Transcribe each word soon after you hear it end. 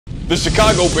The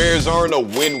Chicago Bears are in a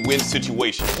win-win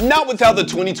situation. Not with how the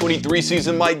 2023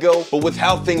 season might go, but with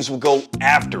how things will go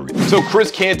after it. So Chris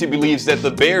Canty believes that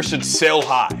the Bears should sell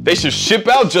high. They should ship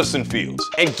out Justin Fields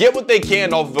and get what they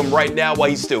can off of him right now while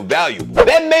he's still valuable.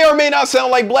 That may or may not sound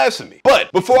like blasphemy.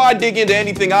 But before I dig into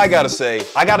anything I gotta say,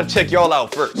 I gotta check y'all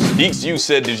out first. Deeks, you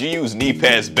said, did you use knee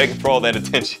pads begging for all that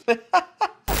attention?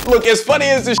 Look, as funny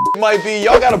as this might be,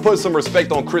 y'all gotta put some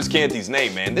respect on Chris Canty's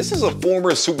name, man. This is a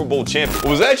former Super Bowl champion who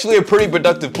was actually a pretty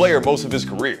productive player most of his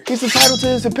career. He's entitled to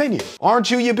his opinion. Aren't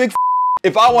you, you big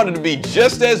If I wanted to be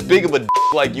just as big of a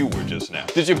like you were just now,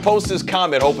 did you post this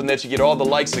comment hoping that you get all the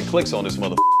likes and clicks on this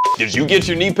mother? Did you get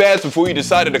your knee pads before you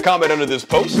decided to comment under this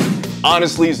post?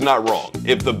 Honestly, he's not wrong.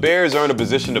 If the Bears are in a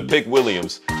position to pick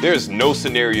Williams, there's no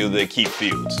scenario they keep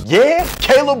Fields. Yeah,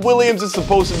 Caleb Williams is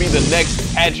supposed to be the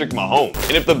next Patrick Mahomes.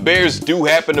 And if the Bears do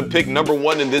happen to pick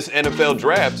 #1 in this NFL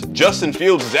draft, Justin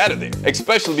Fields is out of there.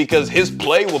 Especially because his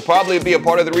play will probably be a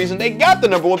part of the reason they got the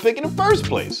 #1 pick in the first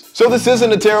place. So this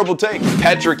isn't a terrible take.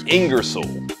 Patrick Ingersoll.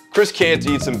 Chris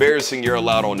Canty, it's embarrassing you're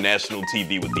allowed on national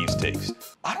TV with these takes.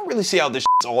 I don't really see how this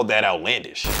shit's all that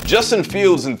outlandish. Justin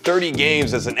Fields in 30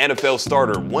 games as an NFL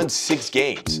starter won 6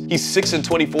 games. He's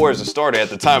 6-24 as a starter at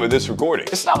the time of this recording.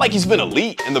 It's not like he's been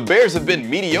elite, and the Bears have been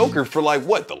mediocre for like,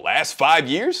 what, the last 5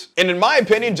 years? And in my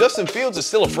opinion, Justin Fields is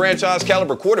still a franchise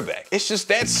caliber quarterback. It's just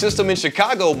that system in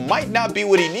Chicago might not be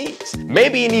what he needs.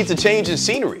 Maybe he needs a change in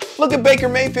scenery. Look at Baker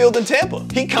Mayfield in Tampa.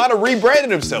 He kind of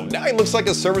rebranded himself. Now he looks like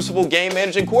a serviceable game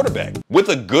managing quarterback with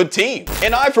a good team.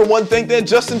 And I, for one, think that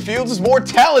Justin Fields is more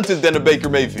talented than a Baker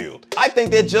Mayfield. I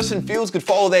think that Justin Fields could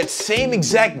follow that same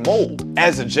exact mold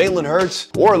as a Jalen Hurts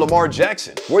or a Lamar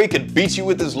Jackson, where he could beat you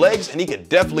with his legs and he could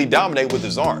definitely dominate with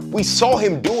his arm. We saw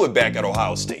him do it back at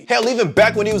Ohio State. Hell, even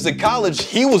back when he was in college,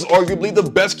 he was arguably the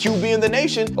best QB in the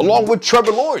nation, along with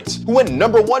Trevor Lawrence, who went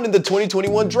 #1 in the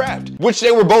 2021 draft, which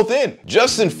they were both in.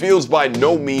 Justin Fields by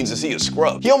no means is he a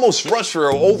scrub. He almost rushed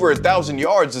for over 1,000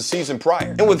 yards the season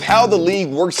prior. And with how the league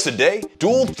works today,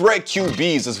 dual threat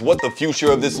QBs is what the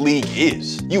future of this league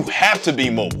is. You have to be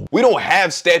mobile. We don't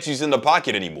have statues in the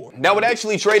pocket anymore. Now, would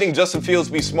actually trading Justin Fields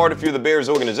be smart if you're the Bears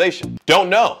organization? Don't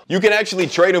know. You can actually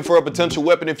trade him for a potential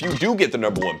weapon if you do get the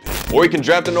 #1 pick. Or you can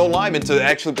draft an O-lineman to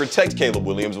actually protect Caleb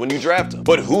Williams when you draft him.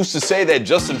 But who's to say that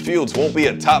Justin Fields won't be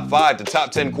a top 5 to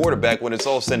top 10 quarterback when it's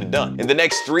all said and done? In the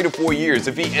next 3 to 4 years,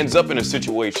 if he ends up in a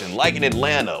situation like in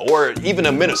Atlanta or even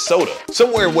a Minnesota,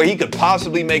 somewhere where he could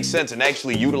possibly make sense and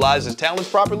actually utilize his talents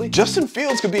properly, Justin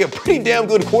Fields could be a pretty damn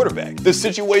good quarterback. The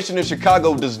situation in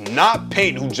Chicago does not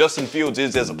paint who Justin Fields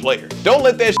is as a player. Don't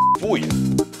let that fool you.